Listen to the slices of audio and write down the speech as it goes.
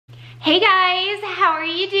Hey guys, how are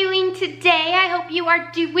you doing today? I hope you are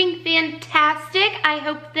doing fantastic. I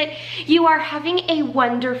hope that you are having a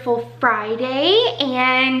wonderful Friday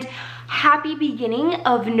and happy beginning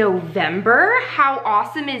of November. How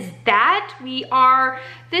awesome is that? We are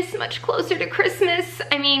this much closer to Christmas.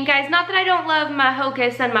 I mean, guys, not that I don't love my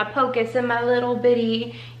hocus and my pocus and my little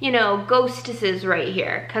bitty, you know, ghostesses right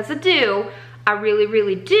here, because I do. I really,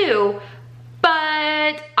 really do.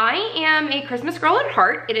 But I am a Christmas girl at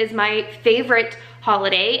heart. It is my favorite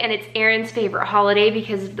holiday, and it's Erin's favorite holiday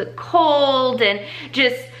because of the cold and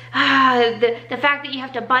just the fact that you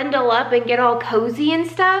have to bundle up and get all cozy and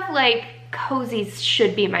stuff. Like, Cozy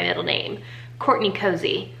should be my middle name. Courtney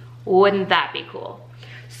Cozy. Wouldn't that be cool?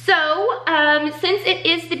 So, since it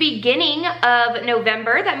is the beginning of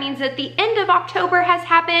November, that means that the end of October has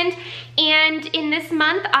happened, and in this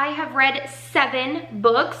month I have read 7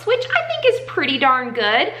 books, which I think is pretty darn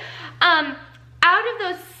good. Out of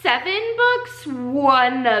those 7 books,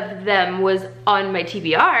 one of them was on my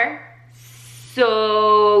TBR,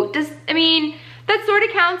 so I mean, that sort of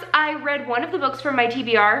counts. I read one of the books from my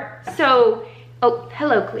TBR, so, oh,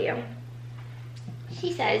 hello Cleo.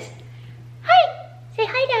 She says, hi. Say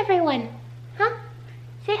hi to everyone. Huh?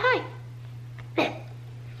 Say hi.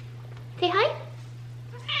 Say hi.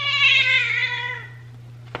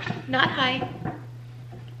 Not hi.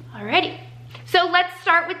 Alrighty. So let's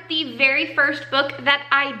start with the very first book that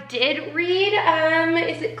I did read.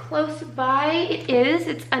 Is it close by? It is.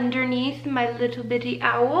 It's underneath my little bitty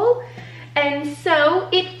owl. And so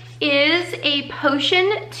it is A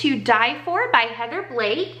Potion to Die For by Heather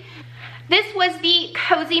Blake. This was the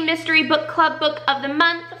Cozy Mystery Book Club Book of the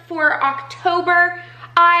Month for October.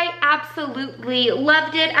 I absolutely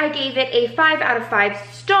loved it. I gave it a 5 out of 5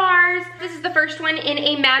 stars. This is the first one in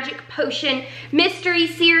a Magic Potion mystery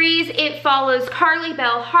series. It follows Carly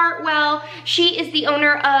Bell Hartwell. She is the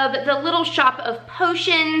owner of the Little Shop of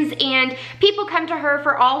Potions, and people come to her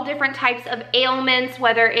for all different types of ailments,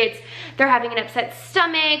 whether it's they're having an upset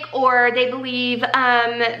stomach or they believe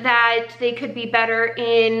that they could be better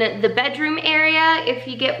in the bedroom area, if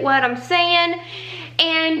you get what I'm saying.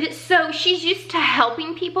 And so she's used to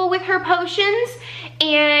helping people with her potions,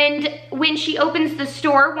 and when she opens the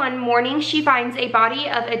store one morning, she finds a body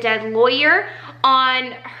of a dead lawyer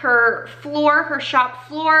on her floor, her shop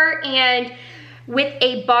floor, and with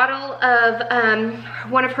a bottle of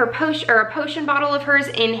one of her a potion bottle of hers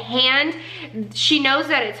in hand. She knows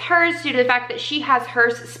that it's hers due to the fact that she has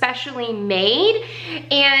hers specially made,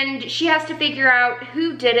 and she has to figure out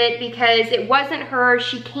who did it because it wasn't her.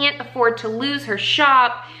 She can't afford to lose her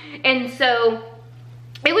shop, and so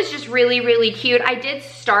it was just really, really cute. I did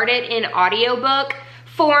start it in audiobook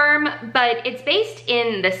form, but it's based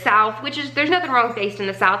in the South, which is, there's nothing wrong with based in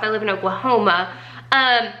the South. I live in Oklahoma.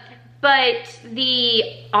 But the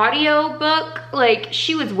audiobook, like,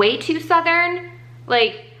 she was way too Southern.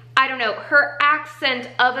 Like, I don't know, her accent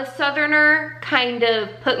of a Southerner kind of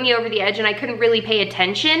put me over the edge and I couldn't really pay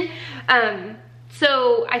attention.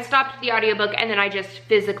 So I stopped the audiobook and then I just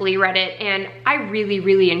physically read it, and I really,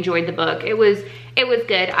 really enjoyed the book. It was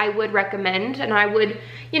good. I would recommend, and I would,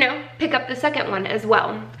 you know, pick up the second one as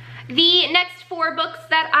well. The next 4 books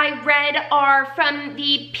that I read are from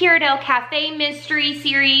the Pyradelle Cafe mystery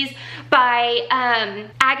series by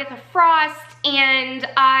Agatha Frost, and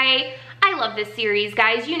I love this series,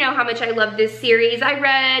 guys. You know how much I love this series. I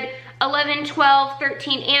read 11, 12,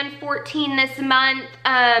 13, and 14 this month.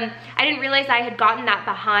 I didn't realize I had gotten that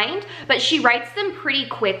behind, but she writes them pretty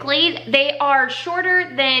quickly. They are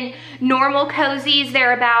shorter than normal cozies.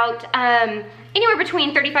 They're about anywhere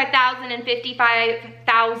between 35,000 and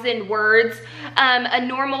 55,000 words. A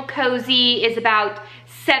normal cozy is about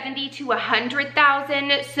 70 to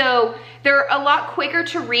 100,000, so they're a lot quicker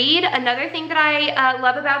to read. Another thing that I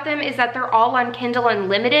love about them is that they're all on Kindle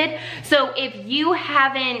Unlimited. So if you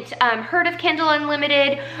haven't heard of Kindle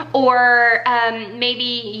Unlimited, or maybe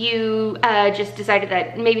you just decided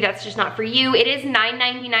that maybe that's just not for you, it is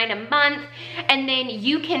 $9.99 a month, and then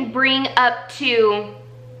you can bring up to,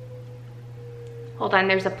 hold on,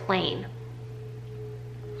 there's a plane.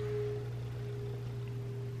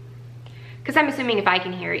 Because I'm assuming if I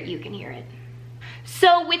can hear it, you can hear it.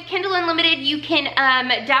 So with Kindle Unlimited, you can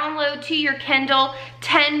download to your Kindle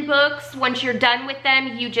 10 books. Once you're done with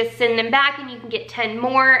them, you just send them back and you can get 10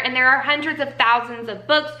 more. And there are hundreds of thousands of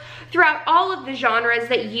books throughout all of the genres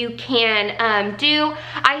that you can do.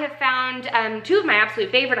 I have found 2 of my absolute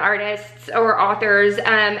favorite artists or authors,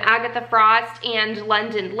 Agatha Frost and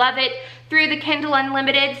London Lovett, through the Kindle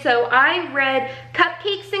Unlimited. So I read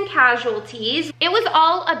Cupcakes and Casualties. It was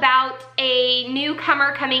all about a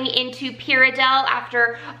newcomer coming into Pyradelle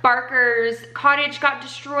after Barker's cottage got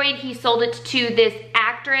destroyed, he sold it to this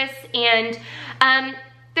actress, and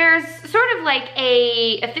there's sort of like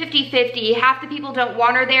a 50-50. Half the people don't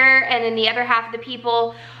want her there, and then the other half of the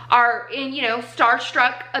people are, you know,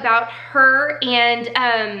 starstruck about her.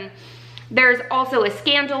 And there's also a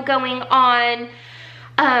scandal going on.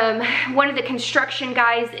 One of the construction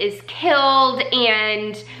guys is killed,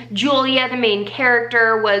 and Julia, the main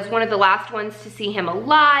character, was one of the last ones to see him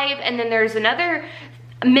alive. And then there's another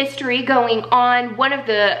mystery going on. One of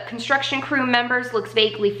the construction crew members looks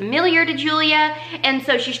vaguely familiar to Julia, and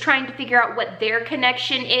so she's trying to figure out what their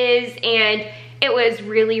connection is, and it was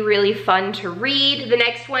really, really fun to read. The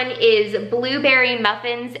next one is Blueberry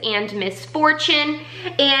Muffins and Misfortune,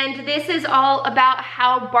 and this is all about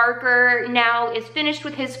how Barker now is finished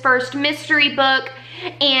with his first mystery book,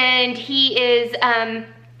 and he is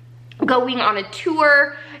going on a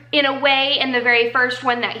tour in a way, and the very first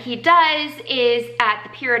one that he does is at the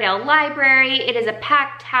Puredale Library. It is a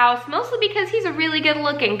packed house, mostly because he's a really good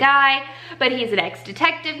looking guy, but he's an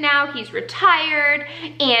ex-detective now, he's retired,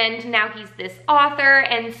 and now he's this author,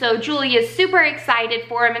 and so Julia's super excited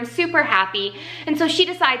for him and super happy, and so she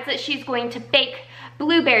decides that she's going to bake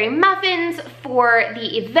blueberry muffins for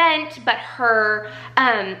the event, but her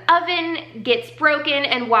oven gets broken,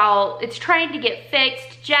 and while it's trying to get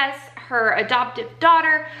fixed, Jess, her adoptive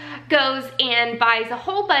daughter, goes and buys a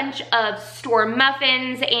whole bunch of store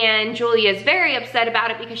muffins, and Julia's very upset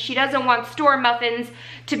about it because she doesn't want store muffins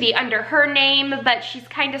to be under her name, but she's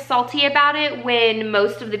kind of salty about it when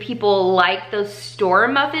most of the people like those store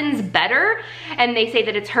muffins better, and they say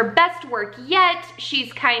that it's her best work yet.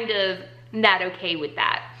 She's kind of not okay with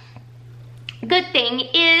that. Good thing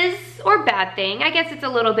is, or bad thing, I guess it's a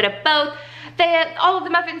little bit of both, that all of the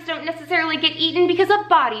muffins don't necessarily get eaten because a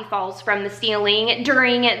body falls from the ceiling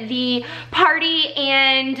during the party,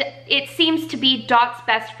 and it seems to be Dot's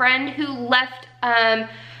best friend who left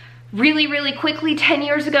really, really quickly 10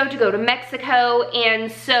 years ago to go to Mexico,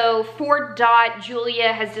 and so for Dot,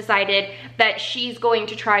 Julia has decided that she's going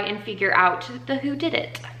to try and figure out the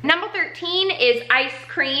whodidit. Number 13 is Ice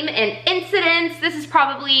Cream and Incidents. This is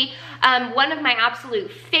probably one of my absolute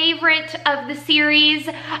favorite of the series.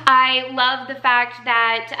 I love the fact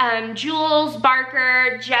that Jules,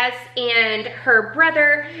 Barker, Jess, and her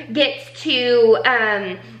brother gets to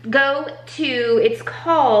go to, it's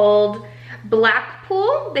called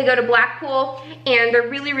Blackpool. They go to Blackpool, and they're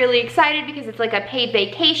really, really excited because it's like a paid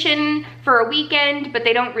vacation for a weekend, but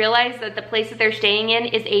they don't realize that the place that they're staying in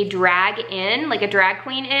is a drag inn, like a drag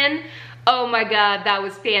queen inn. Oh my God, that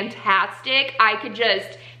was fantastic. I could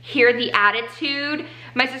just hear the attitude.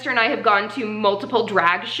 My sister and I have gone to multiple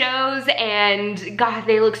drag shows, and God,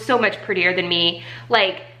 they look so much prettier than me.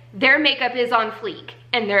 Like, their makeup is on fleek,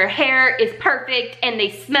 and their hair is perfect, and they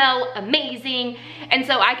smell amazing. And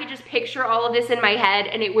so I could just picture all of this in my head,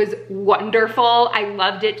 and it was wonderful. I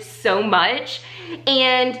loved it so much.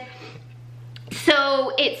 And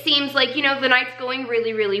so it seems like, you know, the night's going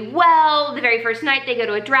really, really well. The very first night they go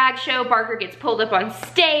to a drag show, Barker gets pulled up on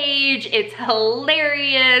stage. It's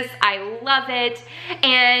hilarious. I love it.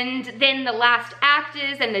 And then the last act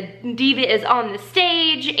is, and the diva is on the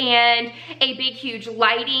stage, and a big, huge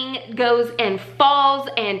lighting goes and falls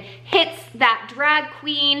and hits that drag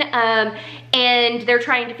queen, and they're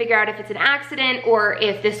trying to figure out if it's an accident or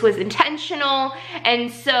if this was intentional. And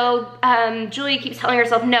so Julia keeps telling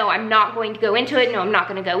herself, no, I'm not going to go into it. No, I'm not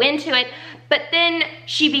going to go into it. But then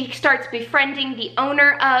she starts befriending the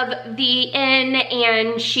owner of the inn,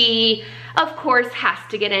 and she, of course, has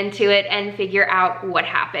to get into it and figure out what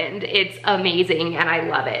happened. It's amazing, and I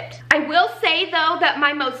love it. I will say, though, that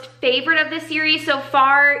my most favorite of the series so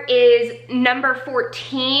far is number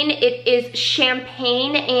 14. It is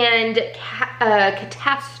Champagne and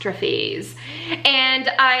Catastrophes.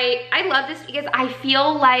 And I love this because I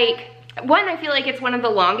feel like, one, I feel like it's one of the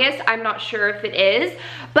longest. I'm not sure if it is,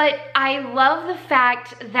 but I love the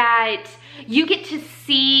fact that you get to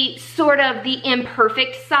see sort of the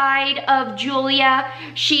imperfect side of Julia.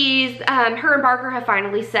 She's, her and Barker have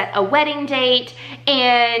finally set a wedding date,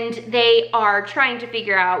 and they are trying to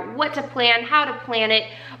figure out what to plan, how to plan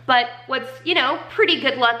it. But what's, you know, pretty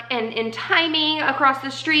good luck and in timing, across the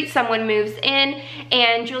street someone moves in,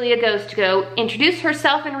 and Julia goes to go introduce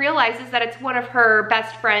herself and realizes that it's one of her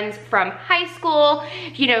best friends from high school.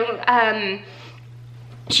 You know,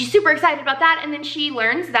 she's super excited about that, and then she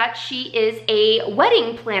learns that she is a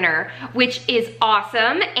wedding planner, which is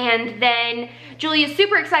awesome. And then Julia's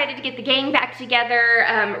super excited to get the gang back together,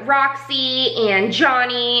 Roxy and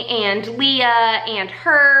Johnny and Leah and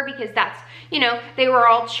her, because that's, you know, they were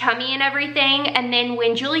all chummy and everything. And then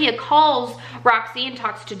when Julia calls Roxy and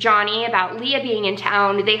talks to Johnny about Leah being in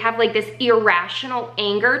town, they have like this irrational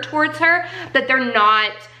anger towards her that they're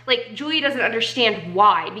not, like, Julia doesn't understand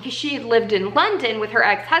why, because she had lived in London with her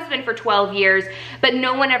ex-husband for 12 years, but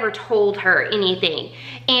no one ever told her anything.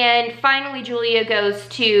 And finally Julia goes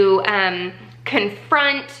to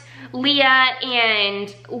confront Leah,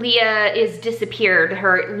 and Leah is disappeared.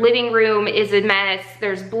 Her living room is a mess,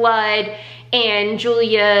 there's blood, and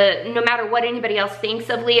Julia, no matter what anybody else thinks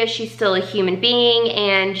of Leah, she's still a human being,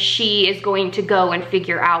 and she is going to go and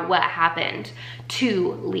figure out what happened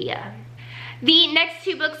to Leah. The next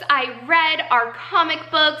two books I read are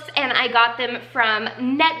comic books, and I got them from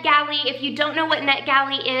NetGalley. If you don't know what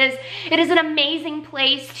NetGalley is, it is an amazing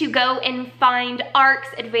place to go and find ARCs,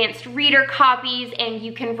 advanced reader copies, and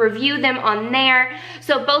you can review them on there.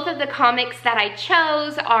 So both of the comics that I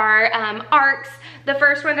chose are ARCs. The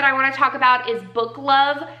first one that I want to talk about is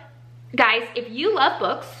BookClub. Guys, if you love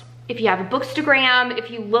books, if you have a Bookstagram,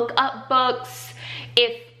 if you look up books,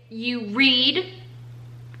 if you read,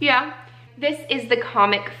 yeah, this is the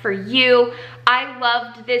comic for you. I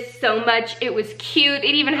loved this so much. It was cute.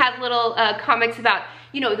 It even had little comics about,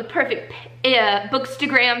 you know, the perfect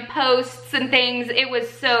Bookstagram posts and things. It was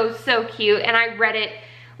so, so cute. And I read it,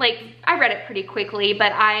 like, I read it pretty quickly,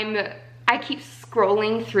 but I keep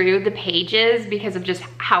scrolling through the pages because of just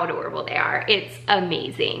how adorable they are. It's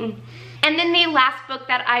amazing. And then the last book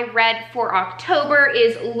that I read for October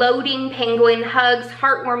is Loading Penguin Hugs,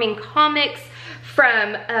 Heartwarming Comics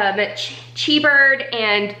from Chibird.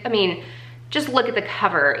 And I mean, just look at the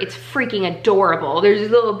cover. It's freaking adorable. There's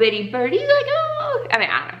a little bitty birdie like, oh, I mean,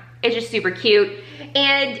 I don't know. It's just super cute.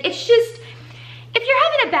 And it's just, if you're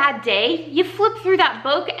having a bad day, you flip through that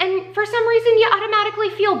book and for some reason you automatically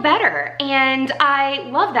feel better. And I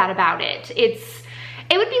love that about it.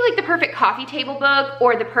 It would be like the perfect coffee table book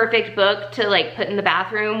or the perfect book to like put in the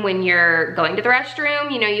bathroom when you're going to the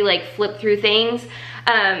restroom. You know, you like flip through things.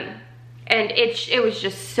 And it was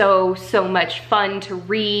just so much fun to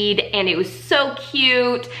read, and it was so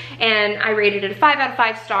cute, and I rated it a 5 out of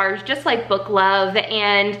 5 stars, just like BookLove.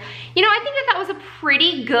 And you know, I think that was a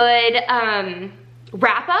pretty good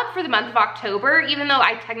wrap up for the month of October, even though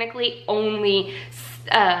I technically only,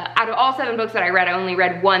 out of all 7 books that I read, I only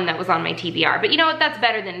read 1 that was on my TBR. But you know what, that's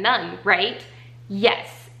better than none, right?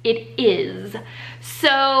 Yes, it is.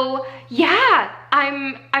 So yeah,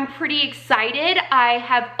 I'm pretty excited. I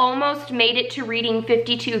have almost made it to reading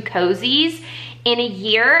 52 cozies in a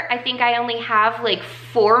year. I think I only have like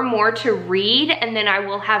 4 more to read, and then I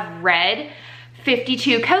will have read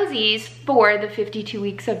 52 cozies for the 52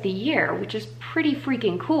 weeks of the year, which is pretty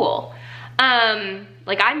freaking cool.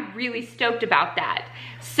 Like, I'm really stoked about that.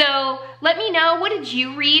 So let me know, what did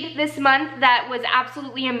you read this month that was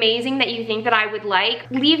absolutely amazing that you think that I would like?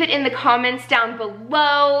 Leave it in the comments down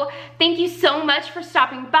below. Thank you so much for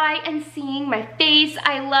stopping by and seeing my face.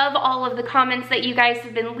 I love all of the comments that you guys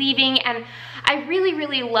have been leaving, and I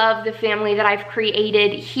really love the family that I've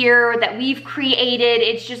created here, that we've created.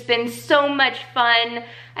 It's just been so much fun.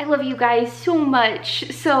 I love you guys so much.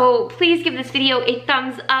 So please give this video a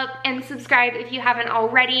thumbs up and subscribe if you haven't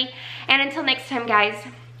already. And until next time, guys,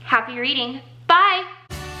 happy reading. Bye.